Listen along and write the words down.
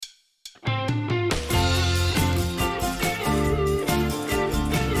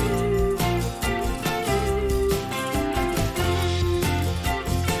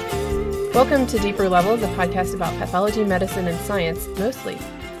Welcome to Deeper Levels, a podcast about pathology, medicine, and science, mostly.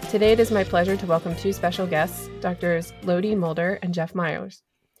 Today, it is my pleasure to welcome two special guests, Drs. Lodi Mulder and Jeff Myers.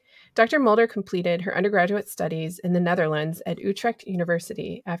 Dr. Mulder completed her undergraduate studies in the Netherlands at Utrecht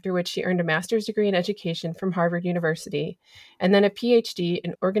University, after which she earned a master's degree in education from Harvard University, and then a PhD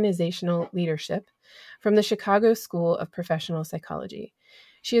in organizational leadership from the Chicago School of Professional Psychology.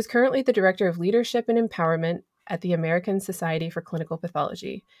 She is currently the Director of Leadership and Empowerment at the American Society for Clinical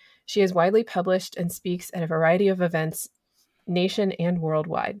Pathology. She is widely published and speaks at a variety of events, nation and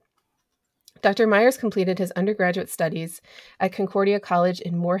worldwide. Dr. Myers completed his undergraduate studies at Concordia College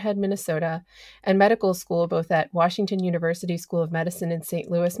in Moorhead, Minnesota, and medical school both at Washington University School of Medicine in St.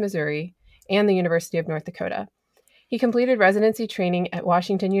 Louis, Missouri, and the University of North Dakota. He completed residency training at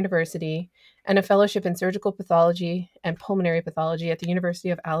Washington University and a fellowship in surgical pathology and pulmonary pathology at the University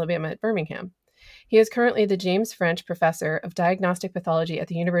of Alabama at Birmingham. He is currently the James French Professor of Diagnostic Pathology at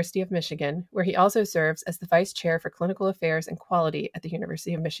the University of Michigan, where he also serves as the Vice Chair for Clinical Affairs and Quality at the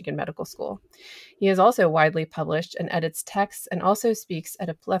University of Michigan Medical School. He is also widely published and edits texts and also speaks at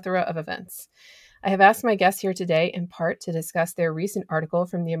a plethora of events. I have asked my guests here today in part to discuss their recent article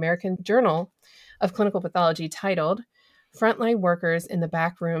from the American Journal of Clinical Pathology titled Frontline Workers in the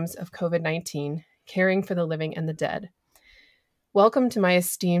Back Rooms of COVID-19, Caring for the Living and the Dead. Welcome to my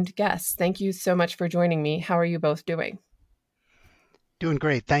esteemed guests. Thank you so much for joining me. How are you both doing? Doing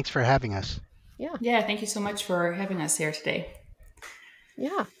great. Thanks for having us. Yeah, thank you so much for having us here today.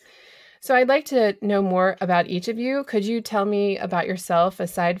 Yeah. So I'd like to know more about each of you. Could you tell me about yourself,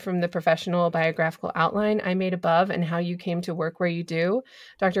 aside from the professional biographical outline I made above, and how you came to work where you do?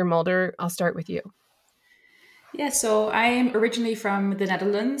 Dr. Mulder, I'll start with you. Yeah, so I am originally from the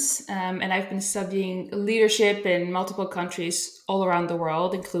Netherlands, and I've been studying leadership in multiple countries all around the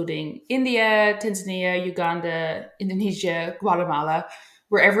world, including India, Tanzania, Uganda, Indonesia, Guatemala,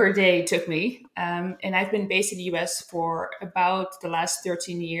 wherever they took me. And I've been based in the US for about the last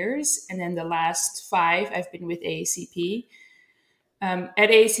 13 years, and then the last 5, I've been with AACP. At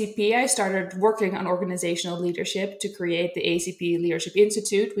AACP, I started working on organizational leadership to create the AACP Leadership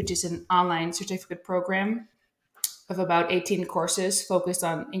Institute, which is an online certificate program of about 18 courses focused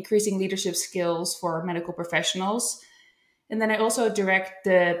on increasing leadership skills for medical professionals. And then I also direct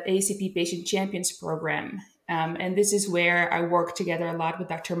the AACP Patient Champions program. And this is where I work together a lot with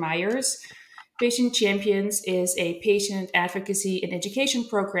Dr. Myers. Patient Champions is a patient advocacy and education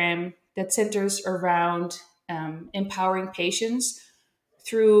program that centers around empowering patients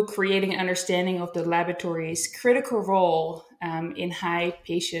through creating an understanding of the laboratory's critical role in high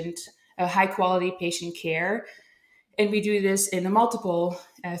quality patient care. And we do this in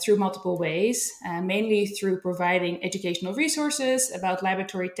through multiple ways, mainly through providing educational resources about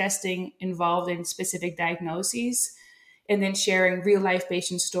laboratory testing involved in specific diagnoses, and then sharing real life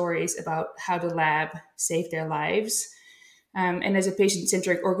patient stories about how the lab saved their lives. And as a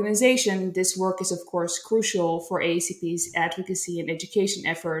patient-centric organization, this work is, of course, crucial for AACP's advocacy and education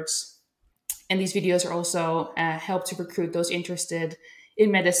efforts. And these videos are also help to recruit those interested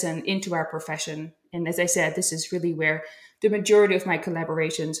in medicine into our profession. And as I said, this is really where the majority of my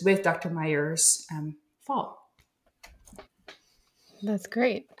collaborations with Dr. Myers fall. That's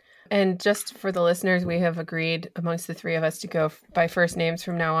great. And just for the listeners, we have agreed amongst the three of us to go by first names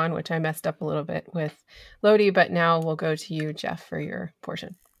from now on, which I messed up a little bit with Lodi, but now we'll go to you, Jeff, for your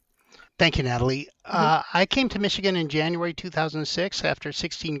portion. Thank you, Natalie. I came to Michigan in January 2006 after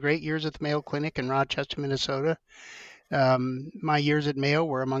 16 great years at the Mayo Clinic in Rochester, Minnesota. My years at Mayo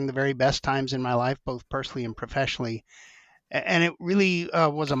were among the very best times in my life, both personally and professionally. And it really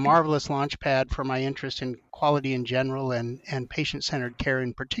was a marvelous launch pad for my interest in quality in general and patient-centered care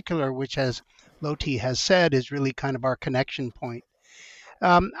in particular, which, as Loti has said, is really kind of our connection point.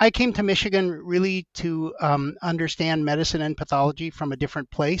 I came to Michigan really to understand medicine and pathology from a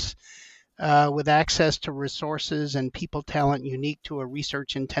different place, with access to resources and people talent unique to a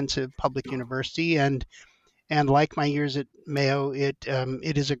research-intensive public university. And like my years at Mayo, it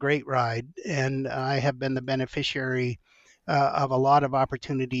is a great ride, and I have been the beneficiary of a lot of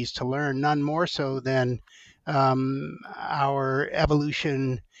opportunities to learn, none more so than our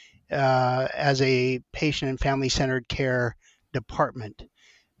evolution as a patient and family-centered care department.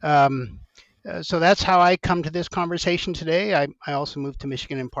 So that's how I come to this conversation today. I also moved to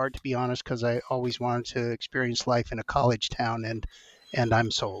Michigan in part, to be honest, because I always wanted to experience life in a college town, and I'm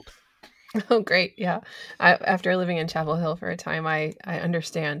sold. Oh, great. Yeah. After living in Chapel Hill for a time, I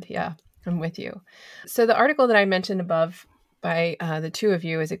understand. Yeah, I'm with you. So the article that I mentioned above by the two of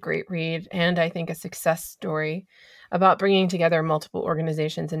you is a great read and I think a success story. about bringing together multiple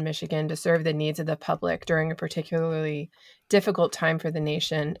organizations in Michigan to serve the needs of the public during a particularly difficult time for the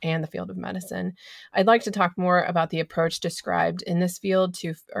nation and the field of medicine. I'd like to talk more about the approach described in this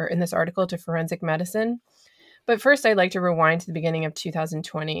in this article to forensic medicine. But first, I'd like to rewind to the beginning of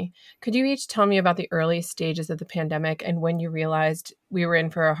 2020. Could you each tell me about the early stages of the pandemic and when you realized we were in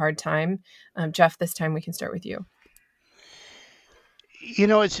for a hard time? Jeff, this time we can start with you.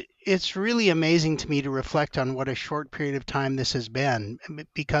 It's really amazing to me to reflect on what a short period of time this has been,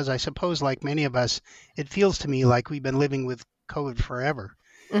 because I suppose, like many of us, it feels to me like we've been living with COVID forever.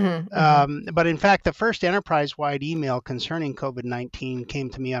 But in fact, the first enterprise-wide email concerning COVID-19 came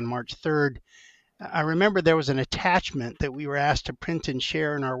to me on March 3rd. I remember there was an attachment that we were asked to print and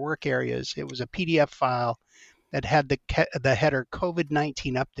share in our work areas. It was a PDF file that had the header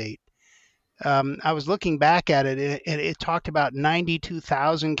COVID-19 update. I was looking back at it, and it talked about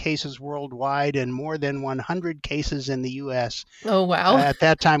 92,000 cases worldwide and more than 100 cases in the U.S. Oh, wow. At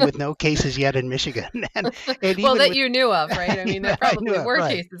that time, with no cases yet in Michigan. You knew of, right? I mean, there probably were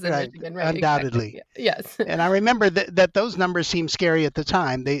cases in Michigan, right? Undoubtedly. Exactly. Yes. And I remember that those numbers seemed scary at the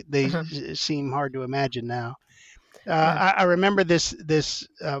time. They seem hard to imagine now. I remember this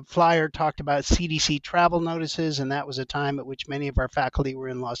flyer talked about CDC travel notices, and that was a time at which many of our faculty were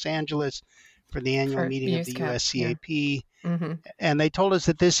in Los Angeles for the annual meeting of the USCAP. Yeah. And they told us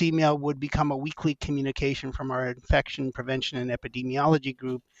that this email would become a weekly communication from our infection prevention and epidemiology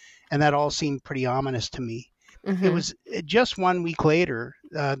group, and that all seemed pretty ominous to me. It was just 1 week later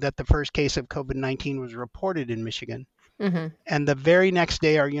that the first case of COVID-19 was reported in Michigan. And the very next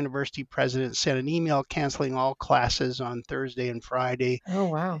day, our university president sent an email canceling all classes on Thursday and Friday. Oh,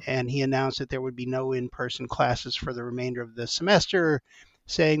 wow. And he announced that there would be no in-person classes for the remainder of the semester,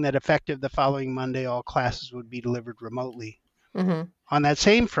 saying that effective the following Monday, all classes would be delivered remotely. On that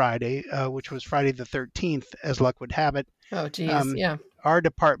same Friday, which was Friday the 13th, as luck would have it, our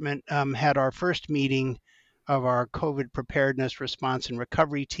department had our first meeting of our COVID preparedness, response, and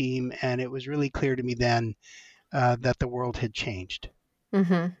recovery team, and it was really clear to me then that the world had changed.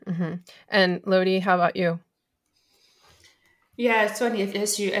 And Lodi, how about you? Yeah, it's funny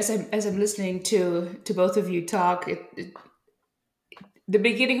as I'm listening to both of you talk. The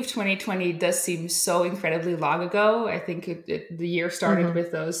beginning of 2020 does seem so incredibly long ago. I think the year started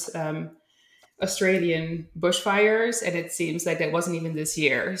with those Australian bushfires, and it seems like that wasn't even this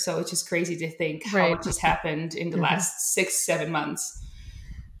year. So it's just crazy to think how much has happened in the last 6-7 months.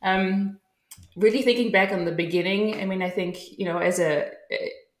 Really thinking back on the beginning, I mean, I think,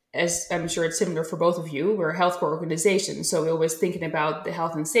 as I'm sure it's similar for both of you, we're a healthcare organization. So we're always thinking about the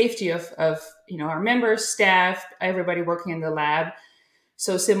health and safety of our members, staff, everybody working in the lab.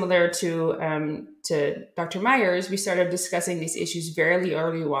 So similar to Dr. Myers, we started discussing these issues very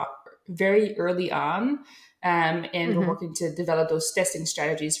early on. And we're working to develop those testing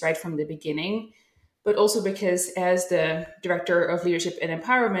strategies right from the beginning. But also because as the Director of Leadership and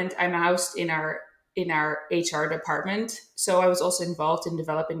Empowerment, I'm housed in our HR department. So I was also involved in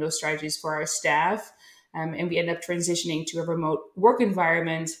developing those strategies for our staff. And we ended up transitioning to a remote work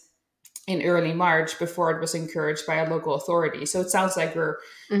environment in early March before it was encouraged by a local authority. So it sounds like we're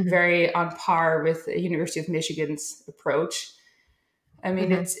very on par with the University of Michigan's approach. I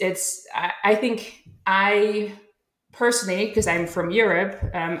mean, I think I personally, because I'm from Europe,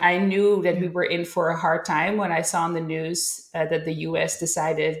 I knew that we were in for a hard time when I saw on the news that the US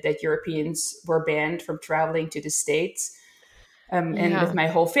decided that Europeans were banned from traveling to the States. And with my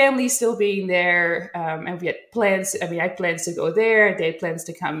whole family still being there, and we had plans. I had plans to go there. They had plans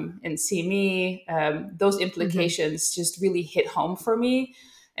to come and see me. Those implications just really hit home for me.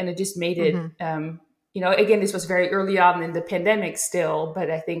 And it just made it, again, this was very early on in the pandemic still, but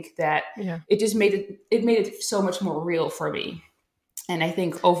I think that it just made it so much more real for me. And I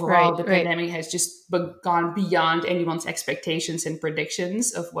think overall, the pandemic has just gone beyond anyone's expectations and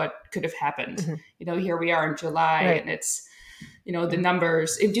predictions of what could have happened. Here we are in July, and it's, the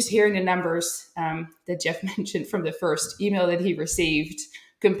numbers, and just hearing the numbers that Jeff mentioned from the first email that he received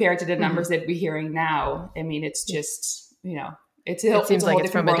compared to the numbers that we're hearing now. I mean, it's just, it seems like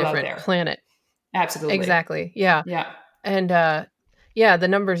it's from a different planet. Absolutely. Exactly. Yeah. Yeah. And the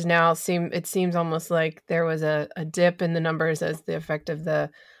numbers now seems almost like there was a dip in the numbers as the effect of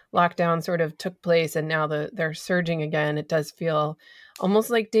the lockdown sort of took place, and now they're surging again. It does feel almost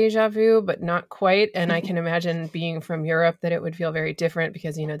like deja vu, but not quite. And I can imagine being from Europe that it would feel very different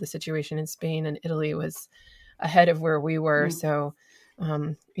because, the situation in Spain and Italy was ahead of where we were. So,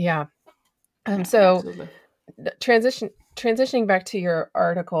 Absolutely. Transitioning back to your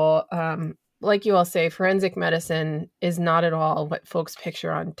article, like you all say, forensic medicine is not at all what folks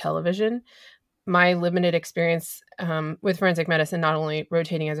picture on television. my limited experience with forensic medicine, not only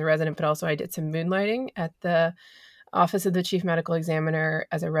rotating as a resident, but also I did some moonlighting at the Office of the Chief Medical Examiner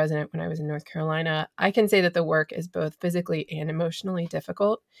as a resident when I was in North Carolina. I can say that the work is both physically and emotionally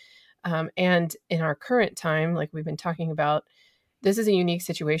difficult. And in our current time, like we've been talking about, this is a unique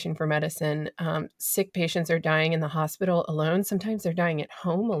situation for medicine. Sick patients are dying in the hospital alone. Sometimes they're dying at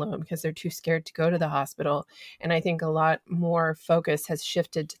home alone because they're too scared to go to the hospital. And I think a lot more focus has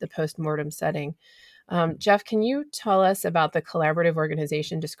shifted to the postmortem setting. Jeff, can you tell us about the collaborative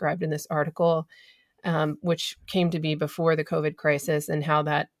organization described in this article, which came to be before the COVID crisis, and how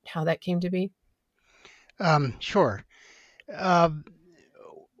that came to be? Sure.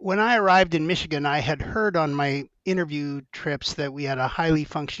 When I arrived in Michigan, I had heard on my interview trips that we had a highly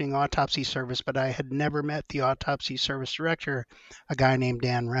functioning autopsy service, but I had never met the autopsy service director, a guy named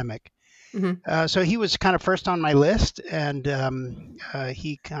Dan Remick. Mm-hmm. So he was kind of first on my list, and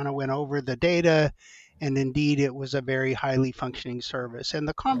he kind of went over the data, and indeed it was a very highly functioning service. And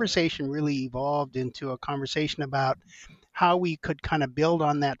the conversation really evolved into a conversation about how we could kind of build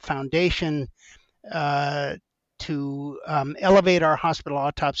on that foundation to elevate our hospital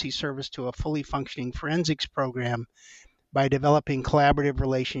autopsy service to a fully functioning forensics program by developing collaborative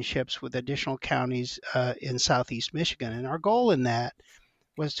relationships with additional counties in Southeast Michigan. And our goal in that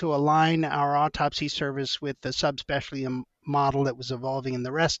was to align our autopsy service with the subspecialty model that was evolving in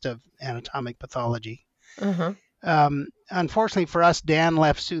the rest of anatomic pathology. Uh-huh. Unfortunately for us, Dan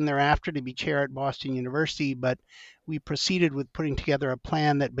left soon thereafter to be chair at Boston University, but we proceeded with putting together a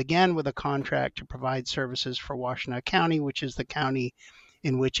plan that began with a contract to provide services for Washtenaw County, which is the county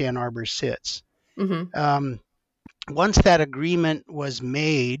in which Ann Arbor sits. Mm-hmm. Once that agreement was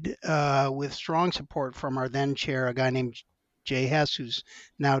made, with strong support from our then chair, a guy named Jay Hess, who's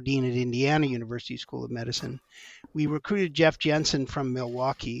now dean at Indiana University School of Medicine, we recruited Jeff Jensen from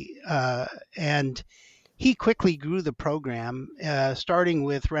Milwaukee, and he quickly grew the program, starting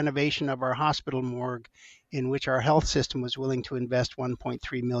with renovation of our hospital morgue, in which our health system was willing to invest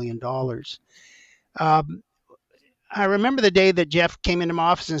 $1.3 million. I remember the day that Jeff came into my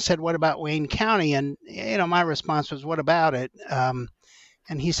office and said, "What about Wayne County?" And my response was, "What about it?" And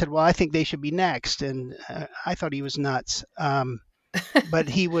he said, "Well, I think they should be next." And I thought he was nuts. But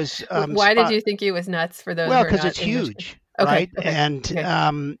he was. Why did you think he was nuts? For those, well, because it's huge, right? Okay.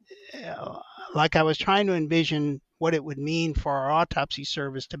 And like I was trying to envision what it would mean for our autopsy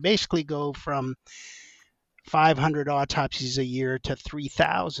service to basically go from 500 autopsies a year to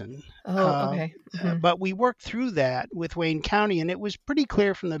 3,000. Oh, okay. Mm-hmm. But we worked through that with Wayne County, and it was pretty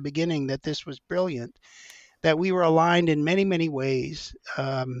clear from the beginning that this was brilliant, that we were aligned in many, many ways.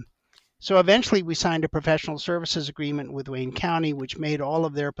 So eventually we signed a professional services agreement with Wayne County, which made all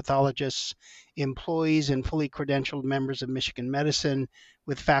of their pathologists employees and fully credentialed members of Michigan Medicine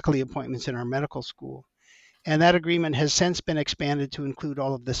with faculty appointments in our medical school. And that agreement has since been expanded to include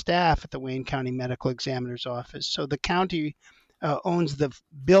all of the staff at the Wayne County Medical Examiner's Office. So the county owns the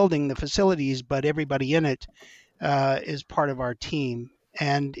building, the facilities, but everybody in it is part of our team.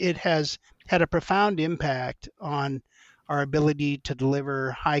 And it has had a profound impact on our ability to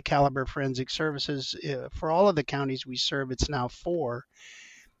deliver high caliber forensic services for all of the counties we serve. It's now 4.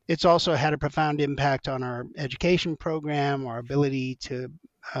 It's also had a profound impact on our education program, our ability to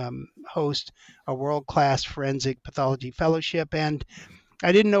host a world-class forensic pathology fellowship. And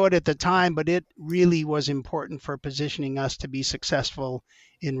I didn't know it at the time, but it really was important for positioning us to be successful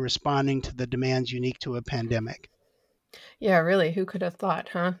in responding to the demands unique to a pandemic. Yeah, really. Who could have thought,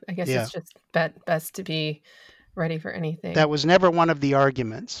 huh? I guess Yeah. it's just best to be ready for anything. That was never one of the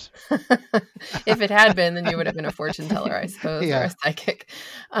arguments. If it had been, then you would have been a fortune teller, I suppose, Yeah. or a psychic.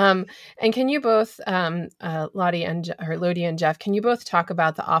 And can you both, Lottie and Jeff, can you both talk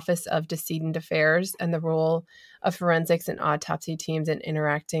about the Office of Decedent Affairs and the role of forensics and autopsy teams in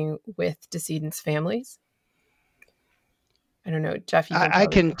interacting with decedents' families? I don't know, Jeff. I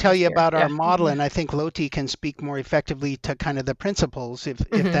can tell you about our Yeah. model, and I think Loti can speak more effectively to kind of the principles, if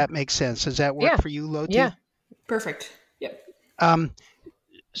that makes sense. Does that work Yeah. for you, Loti? Yeah. Perfect. Yep.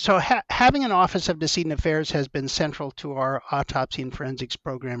 So having an Office of Decedent Affairs has been central to our autopsy and forensics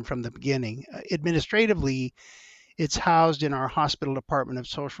program from the beginning. Administratively, it's housed in our hospital department of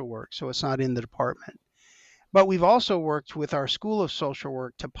social work, so it's not in the department. But we've also worked with our School of Social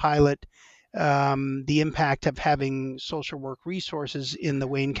Work to pilot the impact of having social work resources in the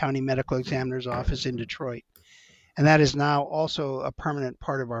Wayne County Medical Examiner's Office in Detroit. And that is now also a permanent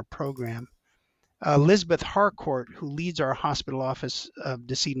part of our program. Elizabeth Harcourt, who leads our hospital office of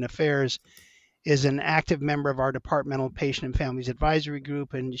Decedent Affairs, is an active member of our departmental patient and families advisory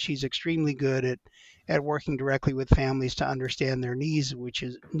group, and she's extremely good at working directly with families to understand their needs, which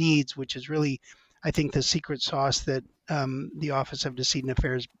is really, I think, the secret sauce that the Office of Decedent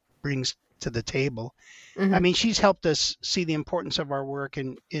Affairs brings to the table. Mm-hmm. I mean, she's helped us see the importance of our work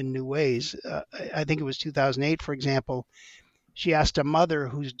in new ways. I think it was 2008, for example. She asked a mother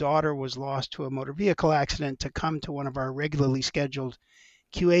whose daughter was lost to a motor vehicle accident to come to one of our regularly scheduled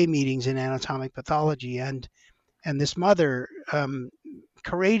QA meetings in anatomic pathology, and this mother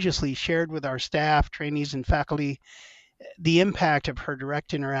courageously shared with our staff, trainees, and faculty the impact of her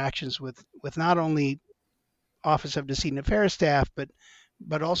direct interactions with not only Office of Decedent Affairs staff,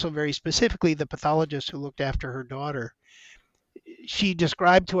 but also very specifically the pathologist who looked after her daughter. She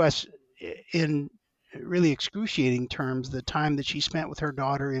described to us in really excruciating terms the time that she spent with her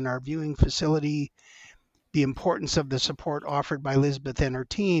daughter in our viewing facility, the importance of the support offered by Elizabeth and her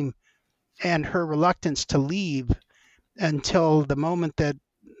team, and her reluctance to leave until the moment that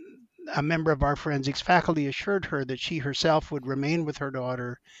a member of our forensics faculty assured her that she herself would remain with her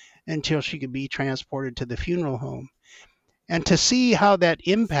daughter until she could be transported to the funeral home. And to see how that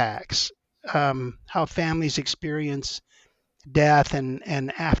impacts how families experience death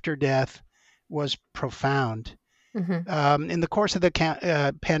and after death was profound. Mm-hmm. In the course of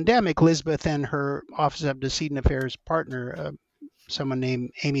the pandemic, Elizabeth and her Office of Decedent Affairs partner, someone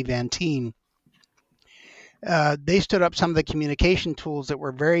named Amy Van Teen, they stood up some of the communication tools that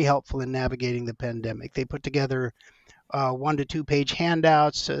were very helpful in navigating the pandemic. They put together 1 to 2 page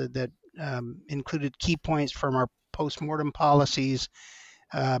handouts that included key points from our postmortem policies.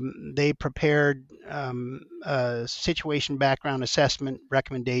 They prepared a situation background assessment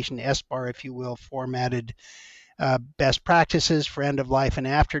recommendation, SBAR, if you will, formatted best practices for end of life and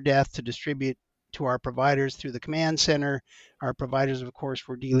after death to distribute to our providers through the command center. Our providers, of course,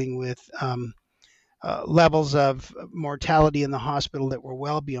 were dealing with levels of mortality in the hospital that were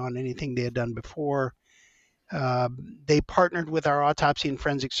well beyond anything they had done before. They partnered with our autopsy and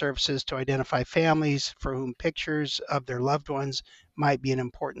forensic services to identify families for whom pictures of their loved ones might be an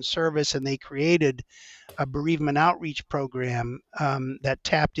important service, and they created a bereavement outreach program that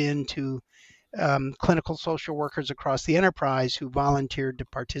tapped into clinical social workers across the enterprise who volunteered to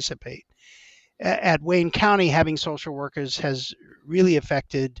participate. At Wayne County, having social workers has really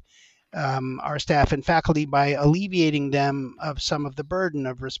affected our staff and faculty by alleviating them of some of the burden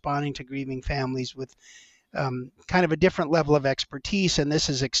of responding to grieving families with kind of a different level of expertise, and this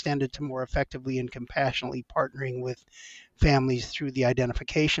is extended to more effectively and compassionately partnering with families through the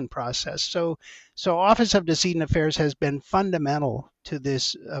identification process. So Office of Decedent Affairs has been fundamental to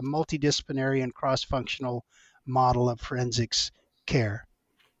this multidisciplinary and cross-functional model of forensics care.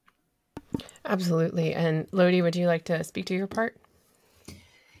 Absolutely. And Lodi, would you like to speak to your part?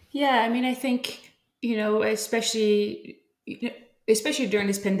 Yeah, I mean, I think, especially during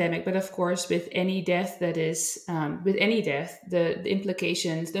this pandemic, but of course, with any death the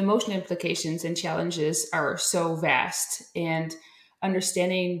implications, the emotional implications and challenges are so vast. And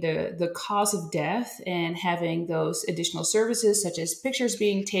understanding the cause of death and having those additional services, such as pictures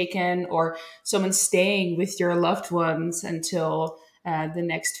being taken or someone staying with your loved ones until the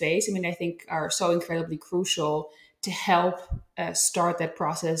next phase, I mean, I think are so incredibly crucial to help start that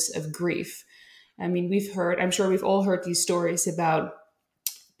process of grief. I mean, I'm sure we've all heard these stories about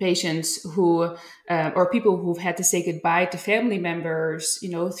patients who, or people who've had to say goodbye to family members,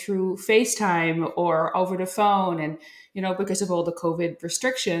 through FaceTime or over the phone, and, because of all the COVID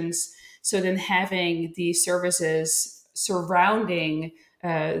restrictions. So then having these services surrounding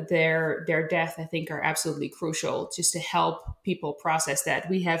their death, I think, are absolutely crucial just to help people process that.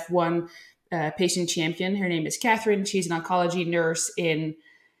 We have one patient champion. Her name is Catherine. She's an oncology nurse in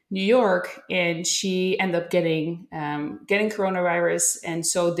New York, and she ended up getting coronavirus, and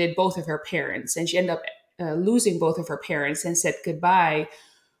so did both of her parents. And she ended up losing both of her parents and said goodbye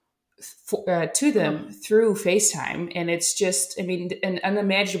to them through FaceTime. And it's just, I mean, an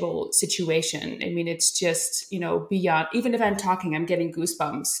unimaginable situation. I mean, it's just, beyond, even if I'm talking, I'm getting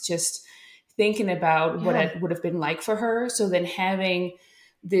goosebumps just thinking about what it would have been like for her. So then having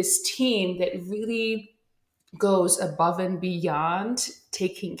this team that really goes above and beyond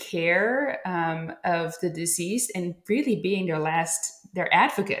taking care of the deceased and really being their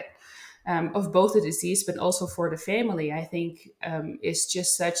advocate of both the deceased, but also for the family, I think is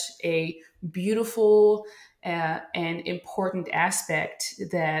just such a beautiful and important aspect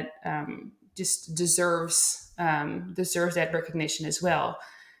that just deserves that recognition as well.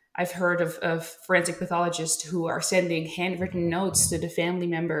 I've heard of forensic pathologists who are sending handwritten notes to the family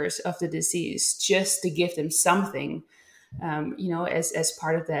members of the deceased just to give them something as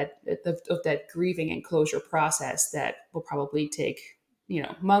part of that grieving and closure process that will probably take,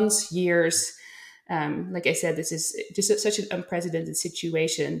 months, years. Like I said, this is just such an unprecedented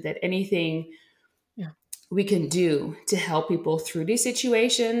situation that anything Yeah. we can do to help people through these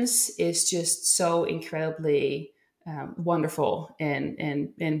situations is just so incredibly wonderful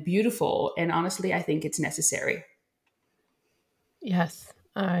and beautiful. And honestly, I think it's necessary. Yes,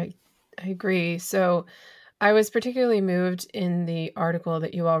 I agree. So I was particularly moved in the article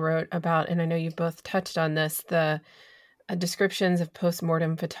that you all wrote about, and I know you both touched on this, the descriptions of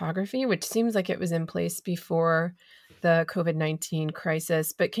postmortem photography, which seems like it was in place before the COVID-19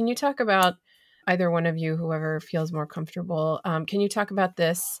 crisis. But can you talk about, either one of you, whoever feels more comfortable, can you talk about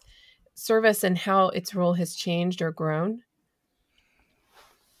this service and how its role has changed or grown?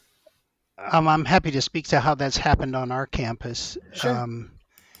 I'm happy to speak to how that's happened on our campus. Sure.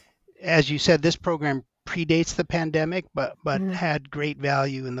 As you said, this program predates the pandemic, but Mhm. had great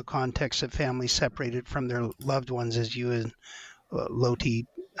value in the context of families separated from their loved ones, as you and Loti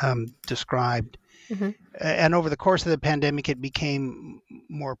described. Mhm. And over the course of the pandemic, it became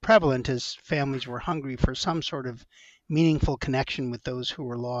more prevalent as families were hungry for some sort of meaningful connection with those who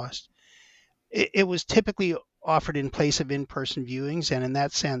were lost. It was typically offered in place of in-person viewings, and in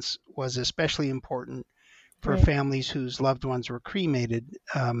that sense was especially important for Right. families whose loved ones were cremated.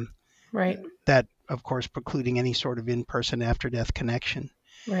 Right. That, of course, precluding any sort of in-person after-death connection.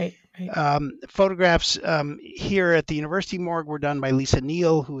 Right. Right. Photographs here at the University Morgue were done by Lisa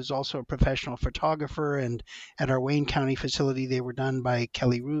Neal, who is also a professional photographer, and at our Wayne County facility, they were done by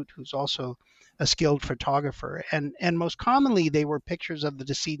Kelly Root, who's also a skilled photographer. And most commonly, they were pictures of the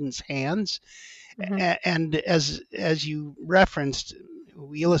decedent's hands. Mhm. And as you referenced,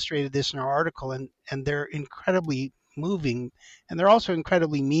 we illustrated this in our article, and they're incredibly moving, and they're also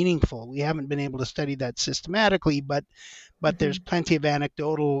incredibly meaningful. We haven't been able to study that systematically, but there's Mhm. plenty of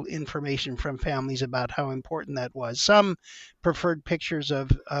anecdotal information from families about how important that was. Some preferred pictures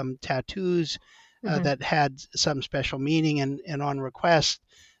of tattoos Mhm. that had some special meaning, and on request,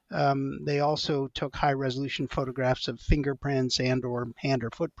 they also took high resolution photographs of fingerprints and or hand or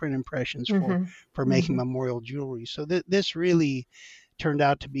footprint impressions Mhm. for making Mhm. memorial jewelry. So this really turned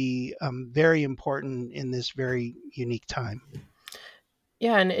out to be very important in this very unique time.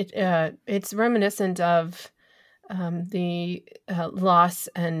 Yeah, and it's reminiscent of the loss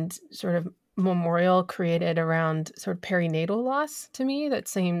and sort of memorial created around sort of perinatal loss to me. That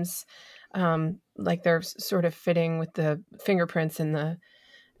seems like they're sort of fitting with the fingerprints and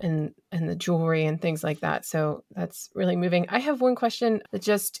the jewelry and things like that. So that's really moving. I have one question that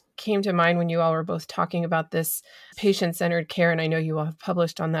just came to mind when you all were both talking about this patient-centered care, and I know you all have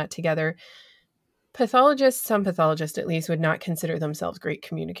published on that together. Pathologists, some pathologists at least, would not consider themselves great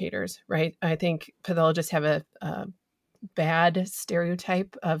communicators, right? I think pathologists have a bad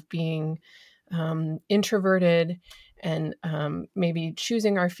stereotype of being introverted and maybe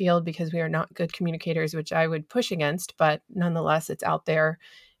choosing our field because we are not good communicators, which I would push against, but nonetheless, it's out there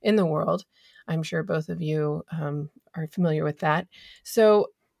in the world. I'm sure both of you are familiar with that.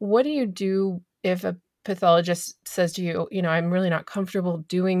 So, what do you do if a pathologist says to you, I'm really not comfortable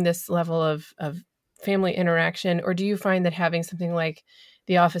doing this level of family interaction? Or do you find that having something like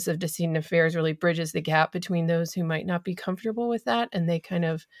the Office of Decedent Affairs really bridges the gap between those who might not be comfortable with that, and they kind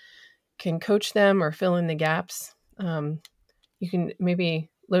of can coach them or fill in the gaps? You can maybe,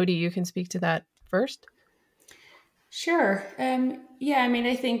 Lodi, you can speak to that first. Sure. Yeah, I mean,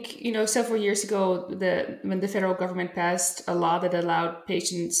 I think, several years ago, when the federal government passed a law that allowed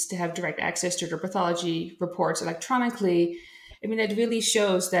patients to have direct access to their pathology reports electronically, I mean, it really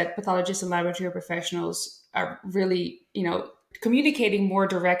shows that pathologists and laboratory professionals are really, communicating more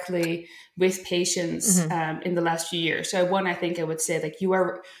directly with patients Hmm. in the last few years. So one, I think I would say like you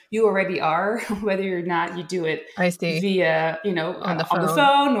already are, whether or not you do it I see. via, On the on the phone.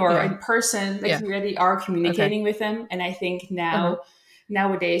 phone or Yeah. in person, like Yeah. you already are Okay. communicating with them. And I think Uh-huh.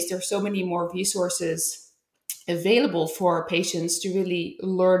 nowadays there's so many more resources available for patients to really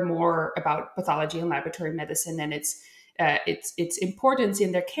learn more about pathology and laboratory medicine and its importance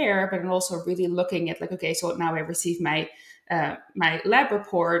in their care, but also really looking at like, okay, so now I receive my lab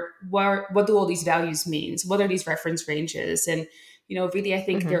report. What do all these values means? What are these reference ranges? And really, I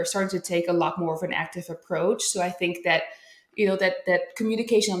think Hmm. they're starting to take a lot more of an active approach. So I think that that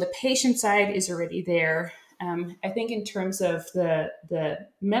communication on the patient side is already there. I think in terms of the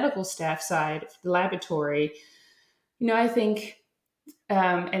medical staff side, the laboratory, I think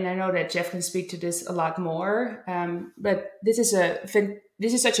and I know that Jeff can speak to this a lot more. But this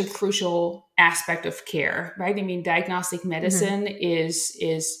is such a crucial aspect of care, right? I mean, diagnostic medicine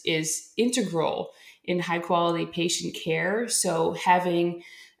is integral in high quality patient care. So having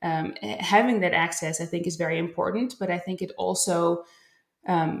that access, I think, is very important. But I think it also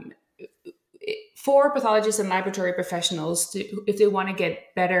for pathologists and laboratory professionals, if they want to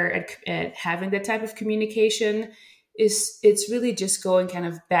get better at having that type of communication, it's really just going kind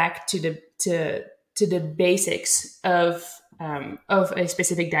of back to the basics of a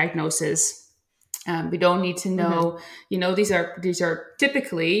specific diagnosis. We don't need to know, these are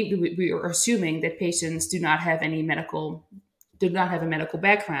typically, we are assuming that patients do not have a medical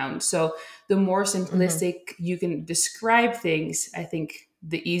background. So the more simplistic you can describe things, I think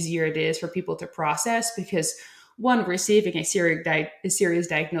the easier it is for people to process, because one, receiving a serious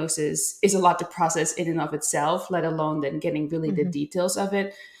diagnosis is a lot to process in and of itself, let alone then getting really the details of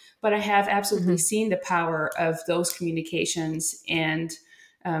it. But I have absolutely seen the power of those communications and,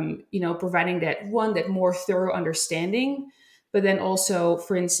 providing that more thorough understanding. But then also,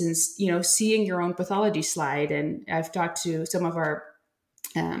 for instance, seeing your own pathology slide. And I've talked to some of our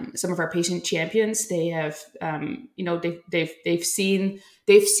patient champions. They have, they've seen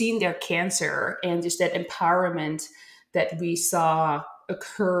their cancer, and just that empowerment that we saw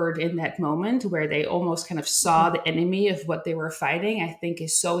occurred in that moment, where they almost kind of saw the enemy of what they were fighting, I think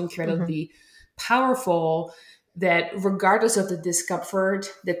is so incredibly powerful, that regardless of the discomfort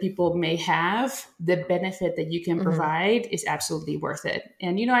that people may have, the benefit that you can provide is absolutely worth it.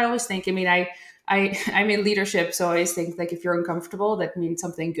 And, I always think, I'm in leadership, so I always think, like, if you're uncomfortable, that means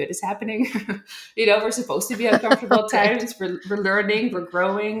something good is happening. We're supposed to be uncomfortable at times. We're learning, we're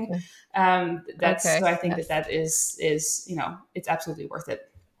growing. So I think that is it's absolutely worth it.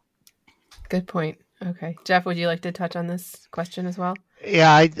 Good point. Okay. Jeff, would you like to touch on this question as well?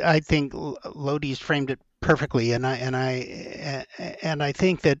 Yeah, I think Lodi's framed it perfectly, and I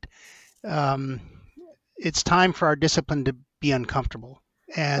think that it's time for our discipline to be uncomfortable.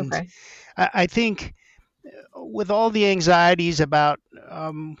 And I think with all the anxieties about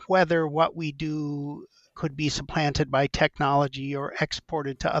whether what we do could be supplanted by technology or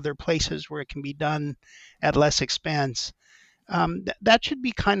exported to other places where it can be done at less expense, that should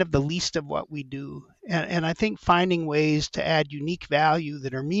be kind of the least of what we do. And I think finding ways to add unique value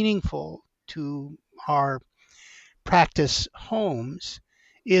that are meaningful to our practice homes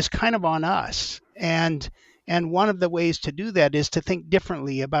is kind of on us. And one of the ways to do that is to think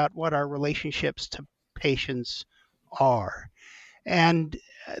differently about what our relationships to patients are. And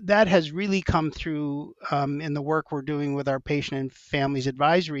that has really come through in the work we're doing with our Patient and Families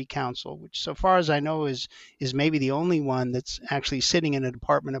Advisory Council, which, so far as I know, is maybe the only one that's actually sitting in a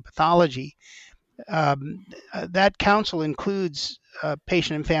department of pathology. That council includes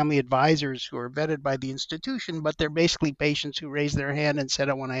patient and family advisors who are vetted by the institution, but they're basically patients who raised their hand and said,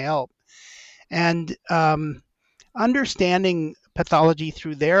 I want to help. And understanding pathology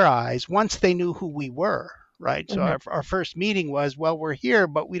through their eyes, once they knew who we were, right? So our first meeting was, well, we're here,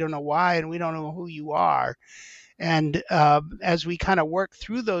 but we don't know why, and we don't know who you are. And as we kind of worked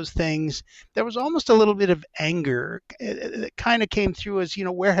through those things, there was almost a little bit of anger. It kind of came through as,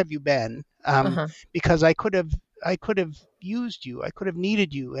 where have you been? Because I could have used you, I could have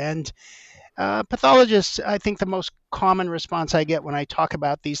needed you. And pathologists, I think the most common response I get when I talk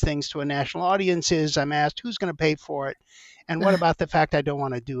about these things to a national audience is I'm asked, who's going to pay for it? And what about the fact I don't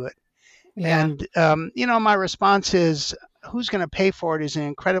want to do it? Yeah. And, my response is, who's going to pay for it is an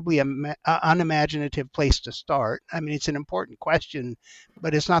incredibly unimaginative place to start. I mean, it's an important question,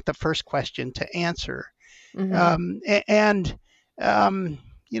 but it's not the first question to answer. Not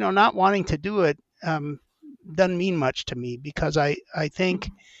wanting to do it doesn't mean much to me, because I think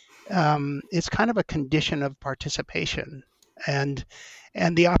it's kind of a condition of participation. And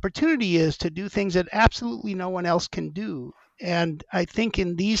the opportunity is to do things that absolutely no one else can do. And I think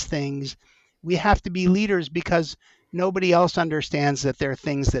in these things, we have to be leaders because nobody else understands that there are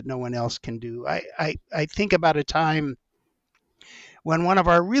things that no one else can do. I think about a time when one of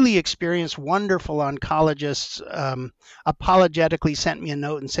our really experienced, wonderful oncologists apologetically sent me a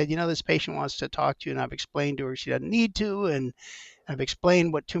note and said, this patient wants to talk to you, and I've explained to her she doesn't need to, and I've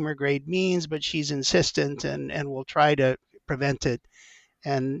explained what tumor grade means, but she's insistent, and we'll try to prevent it.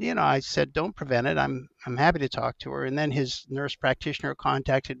 And, I said, don't prevent it. I'm happy to talk to her. And then his nurse practitioner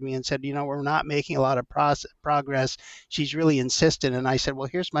contacted me and said, we're not making a lot of progress. She's really insistent. And I said, well,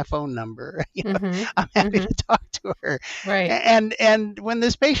 here's my phone number. I'm happy to talk to her. Right. And when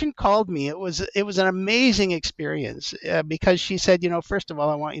this patient called me, it was an amazing experience because she said, first of all,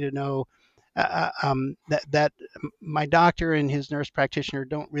 I want you to know that my doctor and his nurse practitioner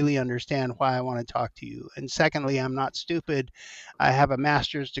don't really understand why I want to talk to you. And secondly, I'm not stupid. I have a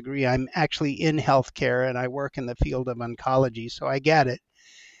master's degree. I'm actually in healthcare and I work in the field of oncology, so I get it.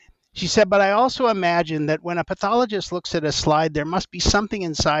 She said, but I also imagine that when a pathologist looks at a slide, there must be something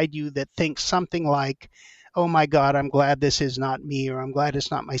inside you that thinks something like, oh my God, I'm glad this is not me, or I'm glad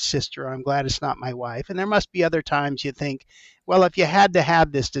it's not my sister, or I'm glad it's not my wife. And there must be other times you think, well, if you had to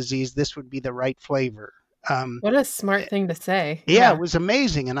have this disease, this would be the right flavor. What a smart thing to say. Yeah, it was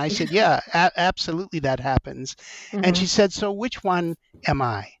amazing. And I said, yeah, absolutely that happens. And she said, so which one am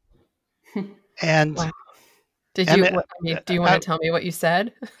I? And wow. Do you want to tell me what you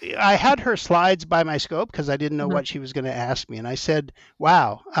said? I had her slides by my scope because I didn't know what she was going to ask me. And I said,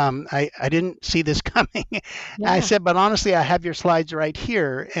 wow, I didn't see this coming. Yeah. I said, but honestly, I have your slides right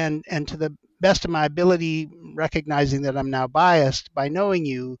here. And to the best of my ability, recognizing that I'm now biased by knowing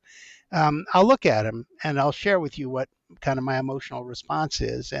you, I'll look at them and I'll share with you what kind of my emotional response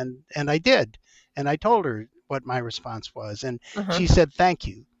is. And I did. And I told her what my response was. And she said, thank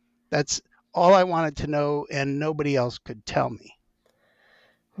you. That's all I wanted to know, and nobody else could tell me.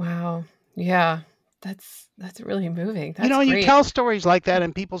 Wow. Yeah. That's really moving. That's great. You tell stories like that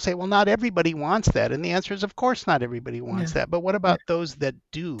and people say, well, not everybody wants that. And the answer is, of course, not everybody wants that. But what about those that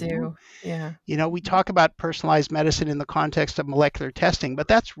do? Yeah. We talk about personalized medicine in the context of molecular testing, but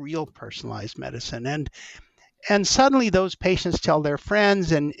that's real personalized medicine. And suddenly those patients tell their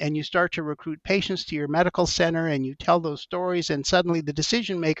friends, and you start to recruit patients to your medical center, and you tell those stories, and suddenly the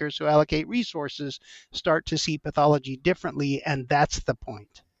decision makers who allocate resources start to see pathology differently, and that's the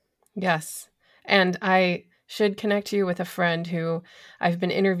point. Yes. And I should connect you with a friend who I've been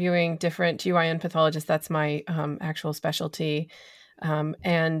interviewing different GYN pathologists. That's my actual specialty.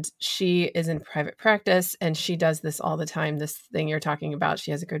 And she is in private practice and she does this all the time. This thing you're talking about,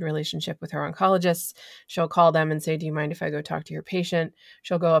 she has a good relationship with her oncologists. She'll call them and say, do you mind if I go talk to your patient?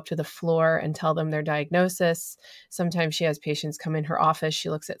 She'll go up to the floor and tell them their diagnosis. Sometimes she has patients come in her office.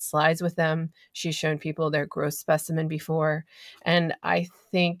 She looks at slides with them. She's shown people their gross specimen before. And I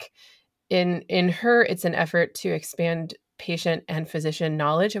think in her, it's an effort to expand patient and physician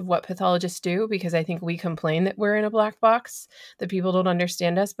knowledge of what pathologists do, because I think we complain that we're in a black box, that people don't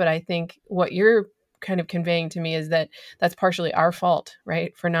understand us. But I think what you're kind of conveying to me is that that's partially our fault,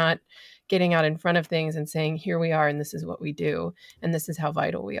 right? For not getting out in front of things and saying, here we are, and this is what we do, and this is how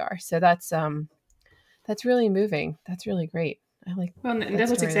vital we are. So that's really moving. That's really great. I like. Well, that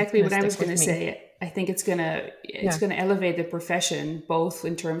was exactly what I was going to say. I think it's going to elevate the profession, both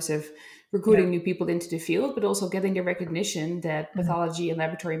in terms of recruiting new people into the field, but also getting the recognition that pathology and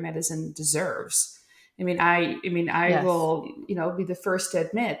laboratory medicine deserves. I mean, I will, be the first to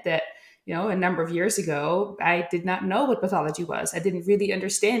admit that, a number of years ago, I did not know what pathology was. I didn't really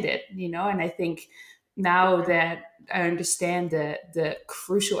understand it, and I think now that I understand the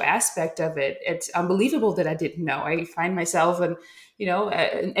crucial aspect of it, it's unbelievable that I didn't know. I find myself an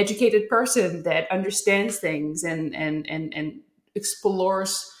educated person that understands things and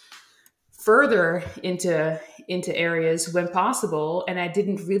explores further into areas when possible. And I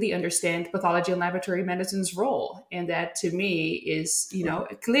didn't really understand pathology and laboratory medicine's role. And that to me is,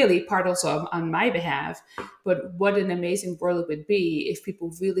 clearly part also on my behalf, but what an amazing world it would be if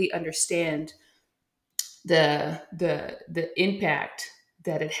people really understand the impact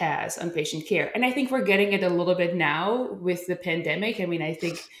that it has on patient care. And I think we're getting it a little bit now with the pandemic. I mean, I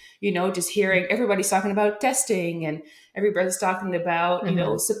think, just hearing everybody's talking about testing and everybody's talking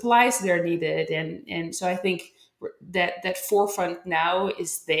about, supplies that are needed. And so I think that forefront now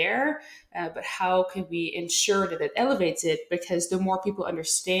is there, but how can we ensure that it elevates it? Because the more people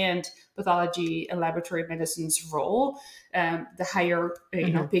understand pathology and laboratory medicine's role, the higher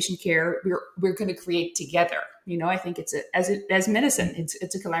patient care we're going to create together. I think as medicine,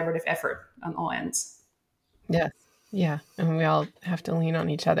 it's a collaborative effort on all ends. Yes, yeah, and we all have to lean on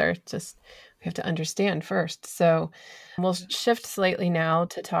each other. We have to understand first. So we'll shift slightly now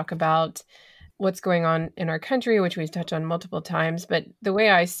to talk about what's going on in our country, which we've touched on multiple times. But the way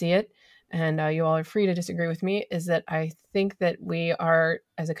I see it, and you all are free to disagree with me, is that I think that we are,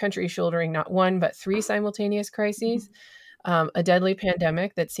 as a country, shouldering not one, but three simultaneous crises. A deadly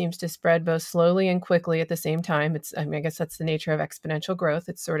pandemic that seems to spread both slowly and quickly at the same time. I guess that's the nature of exponential growth.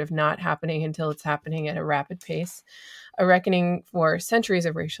 It's sort of not happening until it's happening at a rapid pace. A reckoning for centuries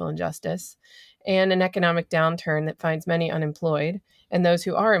of racial injustice, and an economic downturn that finds many unemployed, and those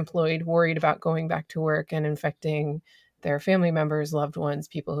who are employed worried about going back to work and infecting their family members, loved ones,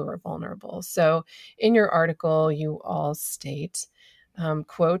 people who are vulnerable. So in your article, you all state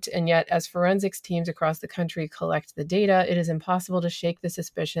quote, "And yet, as forensics teams across the country collect the data, it is impossible to shake the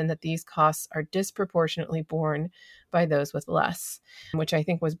suspicion that these costs are disproportionately borne by those with less," which I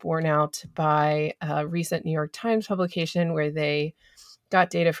think was borne out by a recent New York Times publication where they got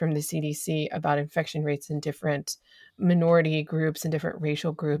data from the CDC about infection rates in different minority groups and different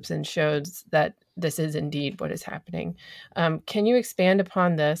racial groups and shows that this is indeed what is happening. Can you expand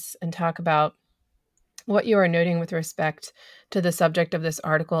upon this and talk about what you are noting with respect to the subject of this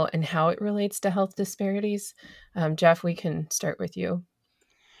article and how it relates to health disparities? Jeff, we can start with you.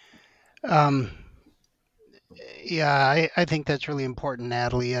 Um, yeah, I think that's really important,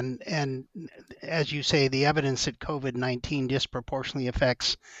 Natalie. And as you say, the evidence that COVID-19 disproportionately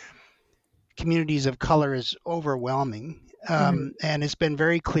affects communities of color is overwhelming. And it's been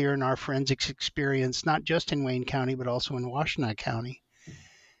very clear in our forensics experience, not just in Wayne County, but also in Washtenaw County.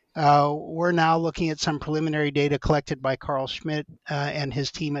 We're now looking at some preliminary data collected by Carl Schmidt and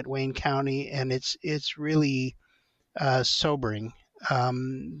his team at Wayne County, and it's really sobering.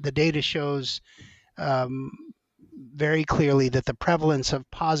 The data shows very clearly that the prevalence of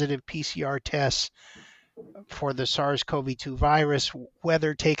positive PCR tests for the SARS-CoV-2 virus,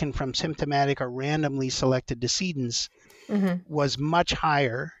 whether taken from symptomatic or randomly selected decedents, was much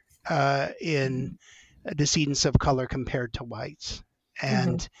higher in decedents of color compared to whites.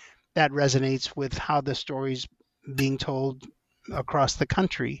 And that resonates with how the story's being told across the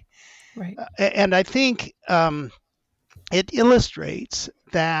country. Right. And I think it illustrates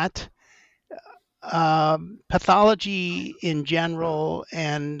that pathology in general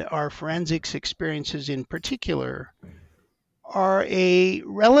and our forensics experiences in particular are a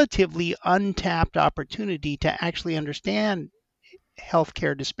relatively untapped opportunity to actually understand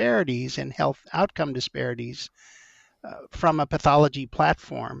healthcare disparities and health outcome disparities from a pathology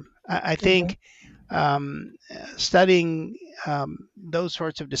platform. I think studying those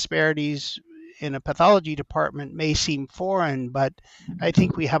sorts of disparities in a pathology department may seem foreign, but I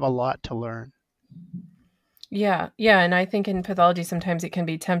think we have a lot to learn. Yeah. And I think in pathology, sometimes it can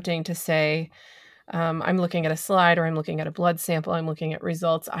be tempting to say, I'm looking at a slide or I'm looking at a blood sample, I'm looking at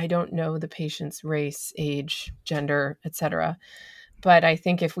results. I don't know the patient's race, age, gender, etc. But I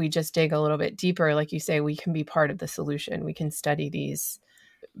think if we just dig a little bit deeper, like you say, we can be part of the solution. We can study these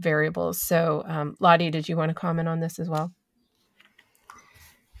variables. So, Lottie, did you want to comment on this as well?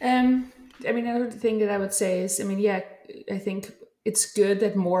 Another thing that I would say is, I think it's good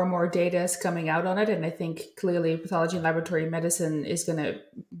that more and more data is coming out on it. And I think clearly pathology and laboratory medicine is going to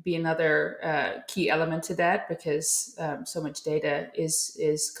be another key element to that, because so much data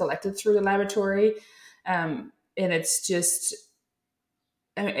is collected through the laboratory. And it's just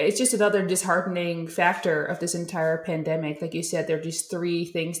another disheartening factor of this entire pandemic. Like you said, there are just three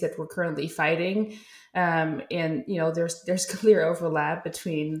things that we're currently fighting. And there's clear overlap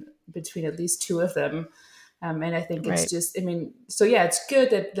between at least two of them. And I think it's just, it's good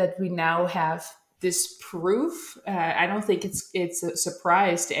that we now have this proof. I don't think it's a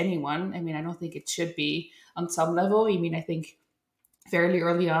surprise to anyone. I don't think it should be on some level. I think fairly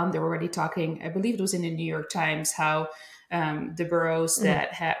early on, they were already talking, I believe it was in the New York Times, how the boroughs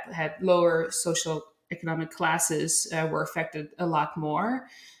that had lower social economic classes were affected a lot more.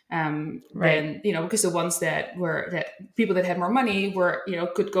 Than, because the ones that people that had more money were,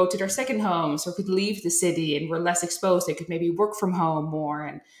 could go to their second homes or could leave the city and were less exposed. They could maybe work from home more,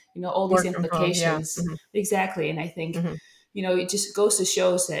 and, all these implications. Home, yeah. Exactly. And I think, it just goes to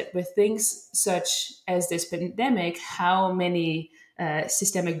show that with things such as this pandemic, how many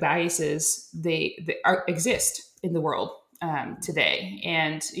systemic biases they exist in the world today.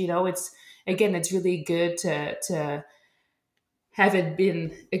 And, it's really good to have it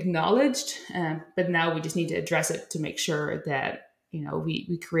been acknowledged, but now we just need to address it to make sure that,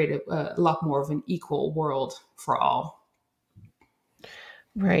 we create a lot more of an equal world for all.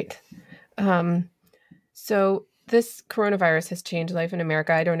 Right. So this coronavirus has changed life in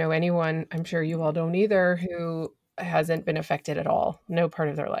America. I don't know anyone, I'm sure you all don't either, who hasn't been affected at all, no part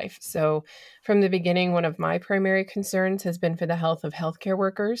of their life. So from the beginning, one of my primary concerns has been for the health of healthcare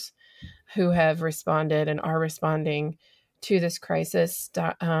workers who have responded and are responding to this crisis.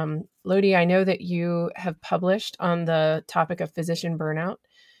 Lodi, I know that you have published on the topic of physician burnout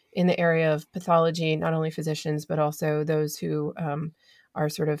in the area of pathology, not only physicians, but also those who are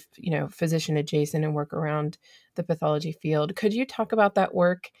sort of, physician adjacent and work around the pathology field. Could you talk about that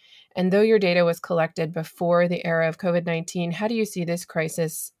work? And though your data was collected before the era of COVID-19, how do you see this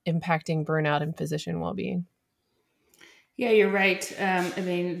crisis impacting burnout and physician well-being? Yeah, you're right.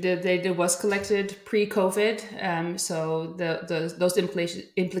 The data was collected pre-COVID, so those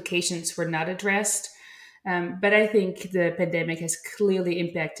implications were not addressed. But I think the pandemic has clearly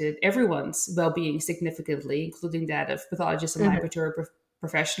impacted everyone's well-being significantly, including that of pathologists and Mhm. laboratory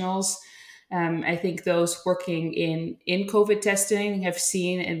professionals. I think those working in COVID testing have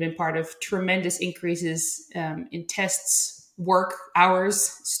seen and been part of tremendous increases in tests, work hours,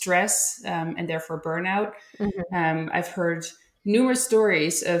 stress, and therefore burnout. Mhm. I've heard numerous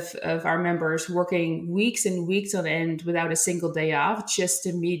stories of our members working weeks and weeks on end without a single day off just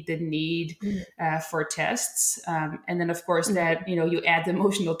to meet the need Mhm. for tests. And then, of course, Mhm. that, you add the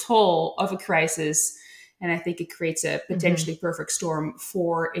emotional toll of a crisis. And I think it creates a Mhm. potentially perfect storm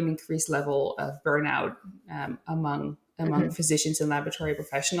for an increased level of burnout among Mhm. physicians and laboratory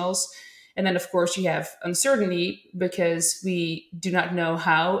professionals. And then, of course, you have uncertainty because we do not know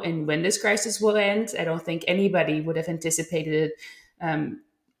how and when this crisis will end. I don't think anybody would have anticipated um,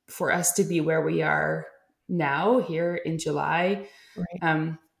 for us to be where we are now here in July. Right.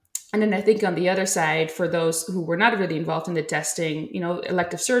 Um, and then I think on the other side, for those who were not really involved in the testing,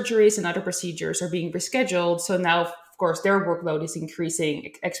 elective surgeries and other procedures are being rescheduled. So now, of course, their workload is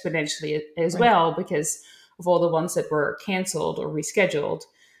increasing exponentially as Right. well because of all the ones that were canceled or rescheduled.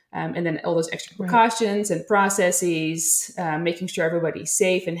 And then all those extra Right. precautions and processes, making sure everybody's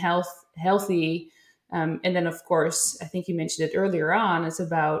safe and healthy. And then, of course, I think you mentioned it earlier on. It's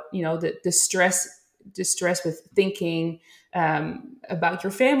about the stress with thinking about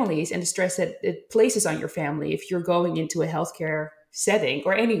your families and the stress that it places on your family if you're going into a healthcare setting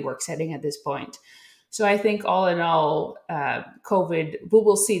or any work setting at this point. So I think all in all, we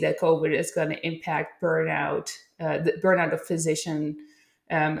will see that COVID is going to impact the burnout of physician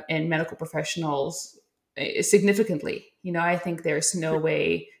and medical professionals significantly. I think there's no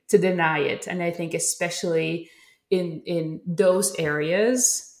way to deny it, and I think especially in those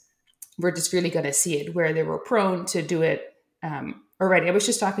areas, we're just really going to see it where they were prone to do it already. I was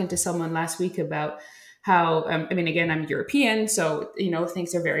just talking to someone last week about how again, I'm European, so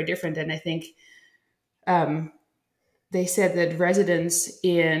things are very different, and I think um, they said that residents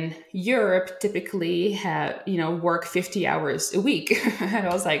in Europe typically have, work 50 hours a week. And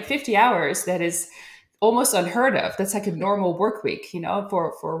I was like, 50 hours? That is almost unheard of. That's like a normal work week,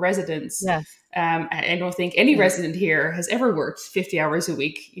 for residents. Yes. I don't think any Yeah. resident here has ever worked 50 hours a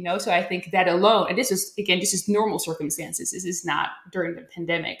week, So I think that alone, and this is normal circumstances. This is not during the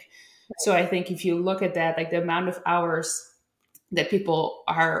pandemic. So I think if you look at that, like the amount of hours that people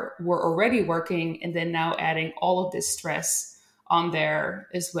were already working and then now adding all of this stress on there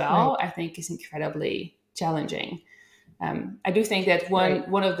as Right. well, I think is incredibly challenging. I do think that Right.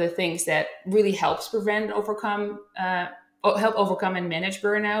 one of the things that really helps help overcome and manage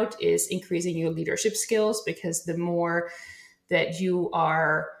burnout is increasing your leadership skills, because the more that you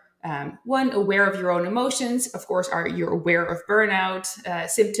are one, aware of your own emotions, of course, you're aware of burnout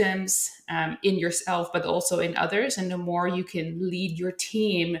symptoms in yourself, but also in others. And the more you can lead your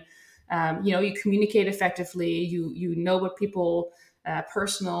team, you communicate effectively, you know what people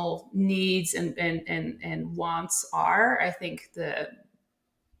personal needs and wants are. I think the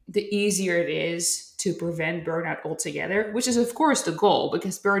easier it is to prevent burnout altogether, which is of course the goal,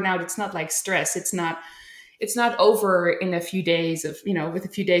 because burnout, it's not like stress. It's not over in a few days of, with a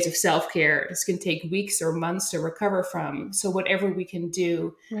few days of self-care. This can take weeks or months to recover from. So whatever we can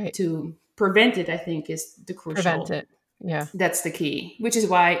do Right. to prevent it, I think, is the Prevent crucial. it. Yeah. That's the key, which is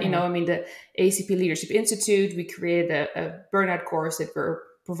why, Yeah. the ACP Leadership Institute, we created a burnout course that we're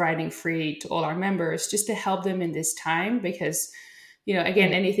providing free to all our members just to help them in this time, because, again, Right.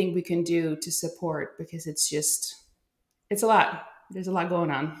 anything we can do to support, because it's a lot. There's a lot going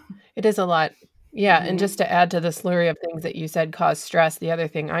on. It is a lot. Yeah, and Mhm. just to add to the slurry of things that you said cause stress, the other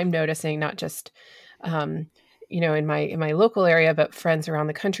thing I'm noticing, not just um, in my local area, but friends around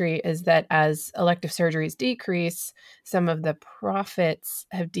the country, is that as elective surgeries decrease, some of the profits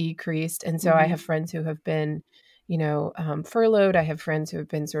have decreased, and so I have Mhm. friends who have been, furloughed. I have friends who have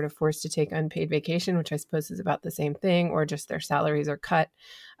been sort of forced to take unpaid vacation, which I suppose is about the same thing, or just their salaries are cut.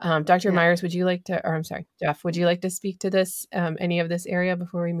 Dr. Yeah. Myers, would you like to, or I'm sorry, Jeff, would you like to speak to this, any of this area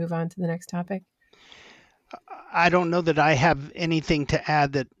before we move on to the next topic? I don't know that I have anything to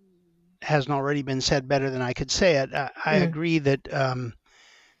add that hasn't already been said better than I could say it. I Mm, agree that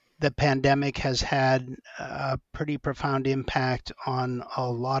the pandemic has had a pretty profound impact on a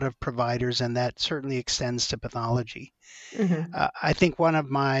lot of providers, and that certainly extends to pathology. mhm, I think one of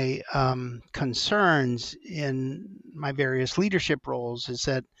my concerns in my various leadership roles is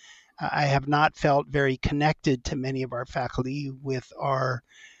that I have not felt very connected to many of our faculty with our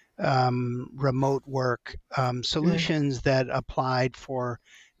remote work mm, solutions that applied for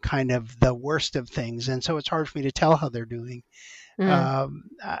kind of the worst of things. And so it's hard for me to tell how they're doing.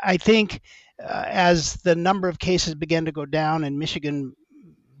 I think as the number of cases began to go down and Michigan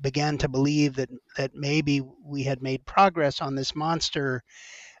began to believe that maybe we had made progress on this monster,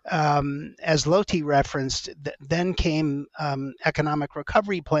 as Loti referenced, then came economic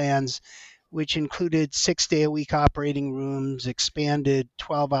recovery plans, which included 6-day-a-week operating rooms, expanded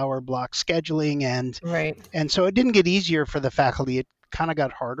 12-hour block scheduling, and so it didn't get easier for the faculty. It kind of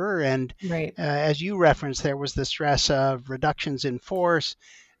got harder, and as you referenced, there was the stress of reductions in force.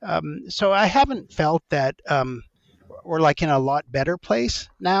 So I haven't felt that we're like in a lot better place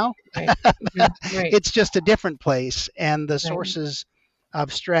now. It's just a different place, and the sources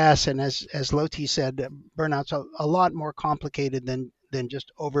of stress, and as Loti said, burnout's a lot more complicated than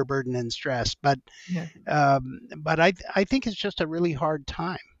just overburden and stress. But I think it's just a really hard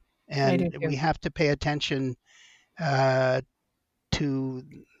time, and we have to pay attention to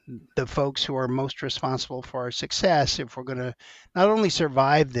the folks who are most responsible for our success if we're going to not only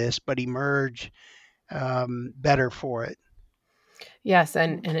survive this but emerge better for it. Yes,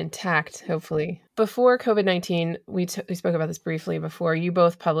 and intact, hopefully. Before COVID-19, we spoke about this briefly before. You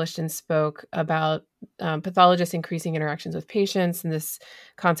both published and spoke about pathologists increasing interactions with patients and this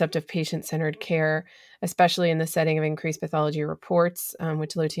concept of patient-centered care, especially in the setting of increased pathology reports,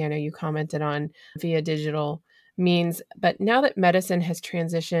 which Loti, I know you commented on via digital means. But now that medicine has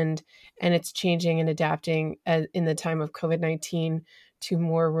transitioned and it's changing and adapting in the time of COVID-19 to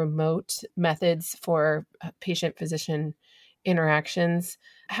more remote methods for patient-physician interactions,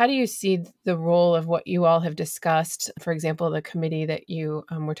 how do you see the role of what you all have discussed? For example, the committee that you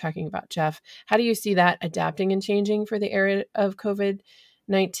were talking about, Jeff, how do you see that adapting and changing for the era of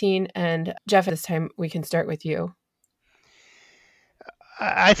COVID-19? And Jeff, at this time, we can start with you.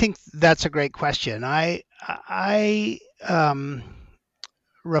 I think that's a great question. I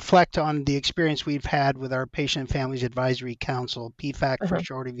reflect on the experience we've had with our Patient and Families Advisory Council, PFAC for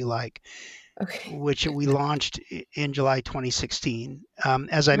short if you like, which we launched in July 2016.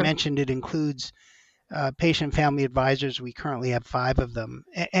 As I mentioned, it includes patient family advisors. We currently have 5 of them.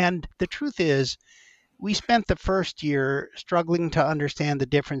 And the truth is, we spent the first year struggling to understand the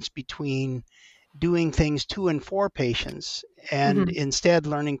difference between doing things to and for patients and instead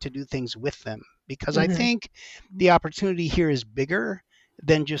learning to do things with them. Because I think the opportunity here is bigger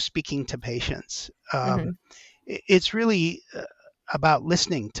than just speaking to patients. It's really about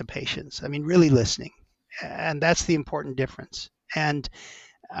listening to patients. I mean, really listening. And that's the important difference. And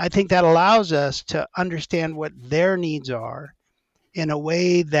I think that allows us to understand what their needs are in a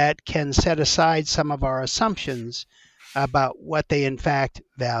way that can set aside some of our assumptions about what they in fact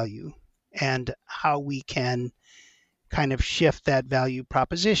value and how we can kind of shift that value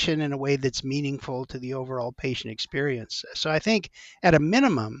proposition in a way that's meaningful to the overall patient experience. So I think at a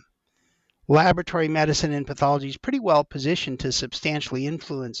minimum, laboratory medicine and pathology is pretty well positioned to substantially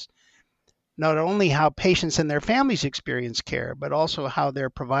influence not only how patients and their families experience care, but also how their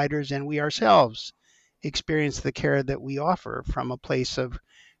providers and we ourselves experience the care that we offer from a place of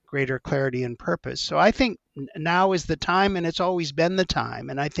greater clarity and purpose. So I think now is the time, and it's always been the time.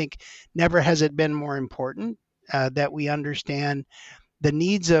 And I think never has it been more important that we understand the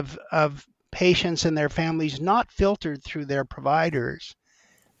needs of patients and their families, not filtered through their providers,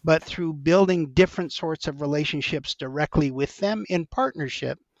 but through building different sorts of relationships directly with them in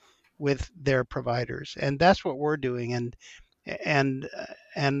partnership with their providers. And that's what we're doing. And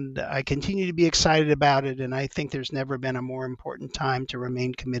I continue to be excited about it. And I think there's never been a more important time to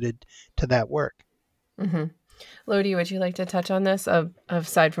remain committed to that work. Loti, would you like to touch on this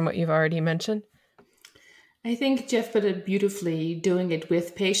aside from what you've already mentioned? I think Jeff put it beautifully, doing it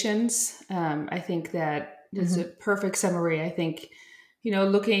with patients. I think that is a perfect summary. I think,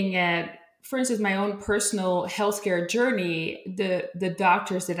 looking at, for instance, my own personal healthcare journey, the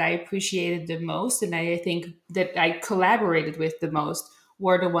doctors that I appreciated the most and I think that I collaborated with the most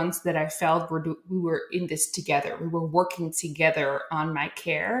were the ones that I felt we were in this together. We were working together on my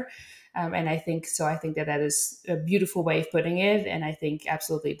care. And I think that is a beautiful way of putting it. And I think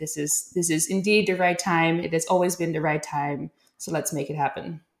absolutely this is indeed the right time. It has always been the right time. So let's make it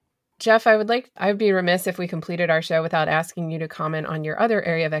happen. Jeff, I would be remiss if we completed our show without asking you to comment on your other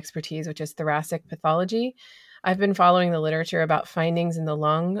area of expertise, which is thoracic pathology. I've been following the literature about findings in the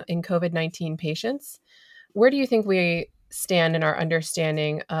lung in COVID-19 patients. Where do you think we stand in our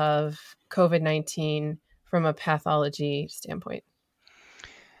understanding of COVID-19 from a pathology standpoint?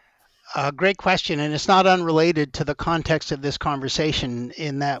 Great question, and it's not unrelated to the context of this conversation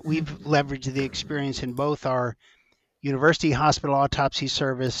in that we've leveraged the experience in both our university hospital autopsy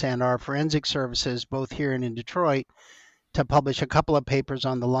service and our forensic services, both here and in Detroit, to publish a couple of papers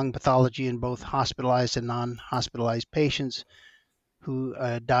on the lung pathology in both hospitalized and non-hospitalized patients who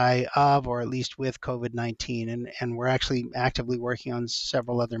die of or at least with COVID-19, and we're actually actively working on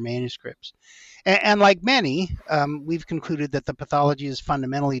several other manuscripts. And like many, we've concluded that the pathology is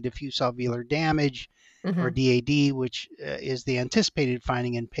fundamentally diffuse alveolar damage, or DAD, which is the anticipated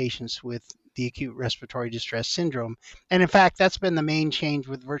finding in patients with the acute respiratory distress syndrome. And in fact, that's been the main change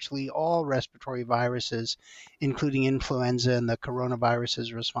with virtually all respiratory viruses, including influenza and the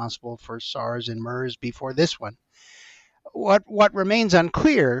coronaviruses responsible for SARS and MERS before this one. What remains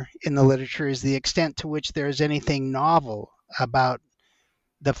unclear in the literature is the extent to which there is anything novel about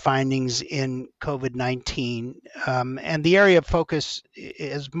the findings in COVID-19. And the area of focus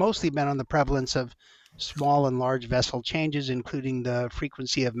has mostly been on the prevalence of small and large vessel changes, including the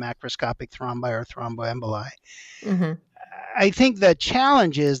frequency of macroscopic thrombi or thromboemboli. I think the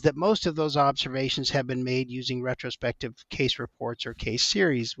challenge is that most of those observations have been made using retrospective case reports or case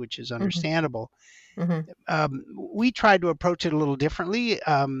series, which is understandable. We tried to approach it a little differently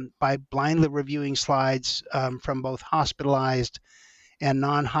by blindly reviewing slides from both hospitalized and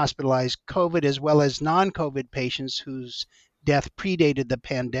non-hospitalized COVID, as well as non-COVID patients whose death predated the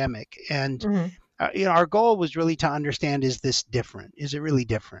pandemic. And our goal was really to understand, is this different? Is it really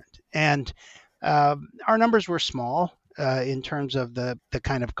different? And our numbers were small in terms of the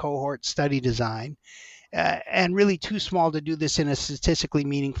kind of cohort study design, and really too small to do this in a statistically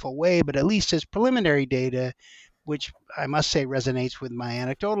meaningful way, but at least as preliminary data, which I must say resonates with my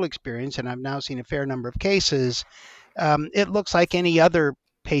anecdotal experience, and I've now seen a fair number of cases, it looks like any other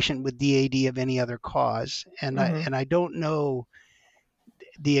patient with DAD of any other cause. And I don't know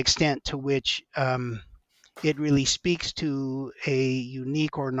the extent to which it really speaks to a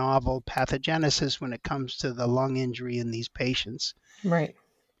unique or novel pathogenesis when it comes to the lung injury in these patients. Right.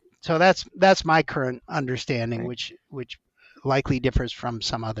 So that's my current understanding, which likely differs from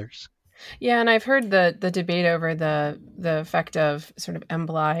some others. Yeah, and I've heard the debate over the effect of sort of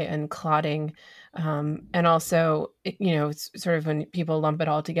emboli and clotting, and also, sort of when people lump it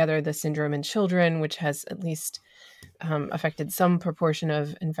all together, the syndrome in children, which has at least affected some proportion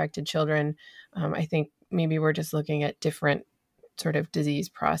of infected children. I think maybe we're just looking at different sort of disease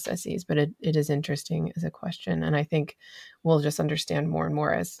processes, but it is interesting as a question. And I think we'll just understand more and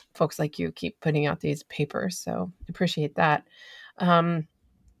more as folks like you keep putting out these papers. So appreciate that.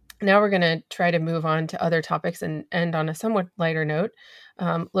 Now we're going to try to move on to other topics and end on a somewhat lighter note.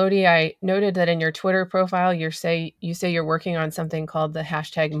 Lodi, I noted that in your Twitter profile, you say you're working on something called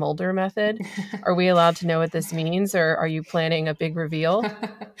the #Mulder method. Are we allowed to know what this means, or are you planning a big reveal?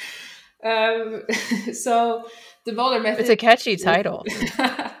 So the Mulder method. It's a catchy title.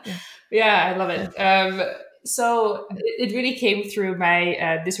 Yeah, I love it. So it really came through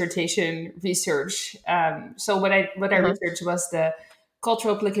my dissertation research. So what I researched was the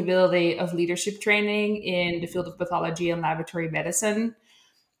cultural applicability of leadership training in the field of pathology and laboratory medicine.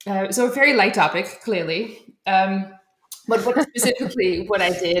 So a very light topic, clearly. But specifically what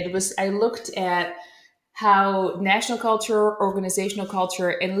I did was I looked at how national culture, organizational culture,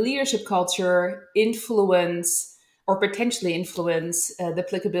 and leadership culture influence or potentially influence the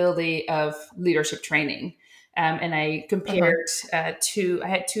applicability of leadership training. And I compared I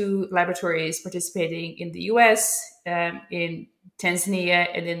had two laboratories participating in the US, in Tanzania,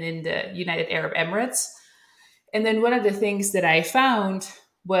 and then in the United Arab Emirates. And then one of the things that I found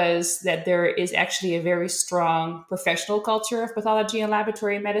was that there is actually a very strong professional culture of pathology and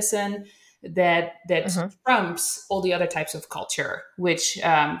laboratory medicine that trumps all the other types of culture, which,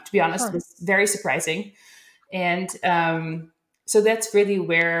 to be honest, was very surprising. And so that's really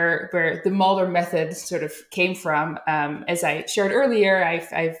where the Mulder method sort of came from. As I shared earlier,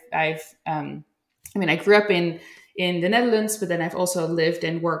 I grew up in the Netherlands, but then I've also lived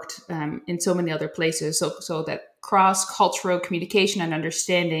and worked in so many other places. So that cross-cultural communication and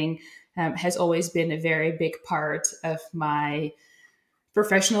understanding has always been a very big part of my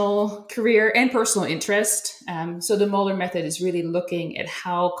professional career and personal interest. So the Mulder method is really looking at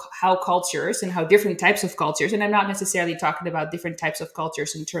how cultures and how different types of cultures, and I'm not necessarily talking about different types of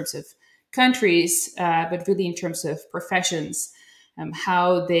cultures in terms of countries, but really in terms of professions,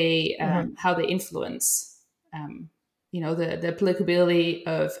 how they influence, the applicability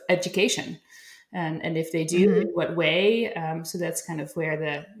of education, and if they do, in what way. So that's kind of where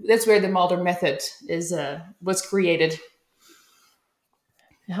the Mulder method was created.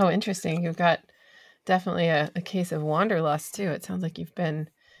 Oh, interesting. You've got definitely a case of wanderlust too. It sounds like you've been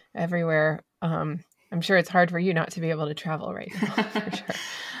everywhere. I'm sure it's hard for you not to be able to travel right now, for sure.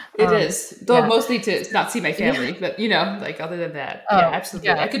 It is, though mostly to not see my family, but other than that, absolutely.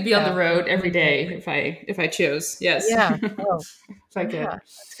 Yeah, I could be on the road every day if I chose. Yes. Yeah. If I could. Yeah.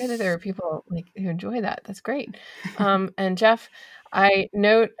 It's good that there are people who enjoy that. That's great. And Jeff, I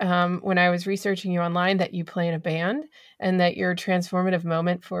note when I was researching you online that you play in a band and that your transformative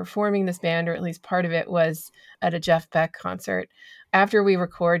moment for forming this band, or at least part of it, was at a Jeff Beck concert. After we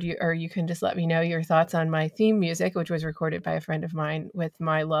record, you can just let me know your thoughts on my theme music, which was recorded by a friend of mine with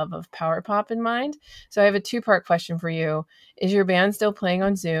my love of power pop in mind. So I have a two-part question for you. Is your band still playing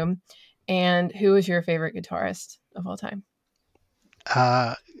on Zoom? And who is your favorite guitarist of all time?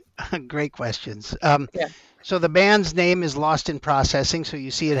 Great questions. Yeah. So the band's name is Lost in Processing, so you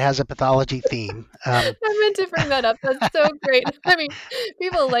see it has a pathology theme. I meant to bring that up. That's so great. I mean,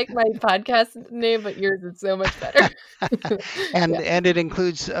 people like my podcast name, but yours is so much better. And it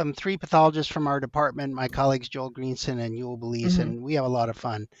includes 3 pathologists from our department, my colleagues Joel Greenson and Yul Belize, and we have a lot of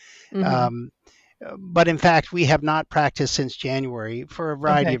fun. But in fact, we have not practiced since January for a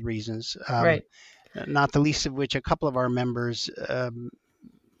variety of reasons. Right. Not the least of which a couple of our members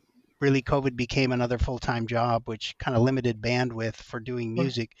really COVID became another full-time job, which kind of limited bandwidth for doing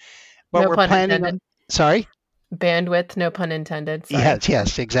music. But we're planning. Sorry? Bandwidth, no pun intended. Sorry.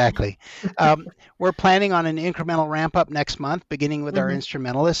 Yes, exactly. We're planning on an incremental ramp up next month, beginning with our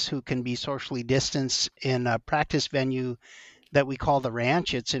instrumentalists who can be socially distanced in a practice venue that we call the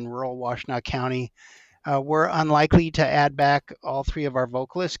Ranch. It's in rural Washtenaw County. We're unlikely to add back all 3 of our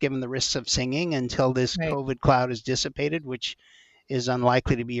vocalists, given the risks of singing, until this COVID cloud is dissipated, which is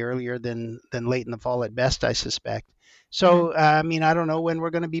unlikely to be earlier than late in the fall at best, I suspect. So, I mean, I don't know when we're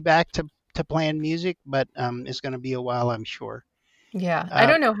going to be back to playing music, but it's going to be a while, I'm sure. Yeah. I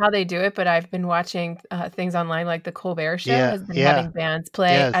don't know how they do it, but I've been watching things online, like the Colbert Show has been having bands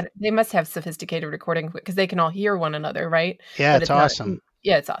play. They must have sophisticated recording because they can all hear one another, right? Yeah, it's awesome.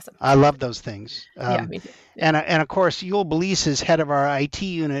 Yeah, it's awesome. I love those things. Yeah, me too. And of course, Yul Belize is head of our IT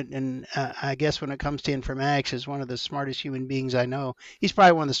unit, and I guess when it comes to informatics, is one of the smartest human beings I know. He's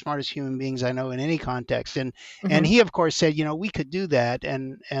probably one of the smartest human beings I know in any context. And he, of course, said, we could do that.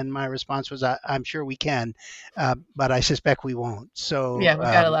 And my response was, I'm sure we can, but I suspect we won't. So yeah, we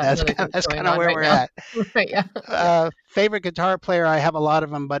got a lot. That's kind of where we're at. Right. Yeah. Favorite guitar player? I have a lot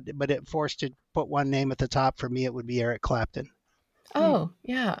of them, but it forced to put one name at the top for me. It would be Eric Clapton. Oh,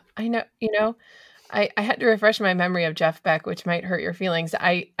 yeah. I know. I had to refresh my memory of Jeff Beck, which might hurt your feelings.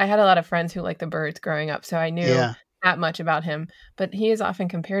 I had a lot of friends who liked the Byrds growing up, so I knew that much about him. But he is often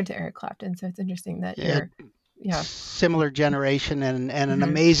compared to Eric Clapton, so it's interesting that you're similar generation and an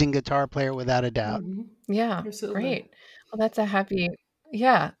amazing guitar player without a doubt. Yeah, absolutely. Great. Well, that's a happy.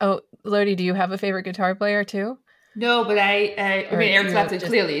 Yeah. Oh, Lodi, do you have a favorite guitar player too? No, but I mean, Eric Clapton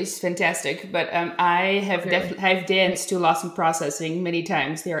clearly is fantastic, but I have danced to Lost in Processing many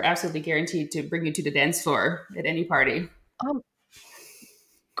times. They are absolutely guaranteed to bring you to the dance floor at any party.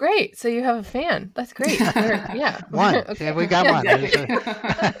 Great. So you have a fan. That's great. Yeah. One. Okay. Yeah, we got one. Exactly.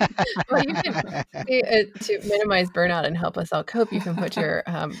 Well, you can, to minimize burnout and help us all cope, you can put your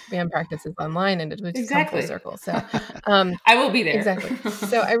band practices online and it would just come full circle. So I will be there. Exactly.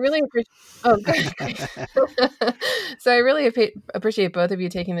 So I really appreciate So I really appreciate both of you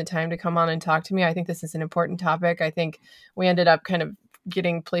taking the time to come on and talk to me. I think this is an important topic. I think we ended up kind of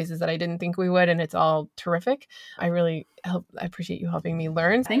getting places that I didn't think we would, and it's all terrific. I appreciate you helping me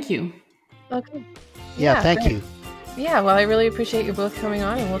learn. Thank you. Okay. Yeah, thank you. Yeah, well, I really appreciate you both coming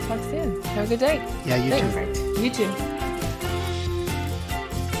on, and we'll talk soon. Have a good day. Yeah, you too. Right. You too.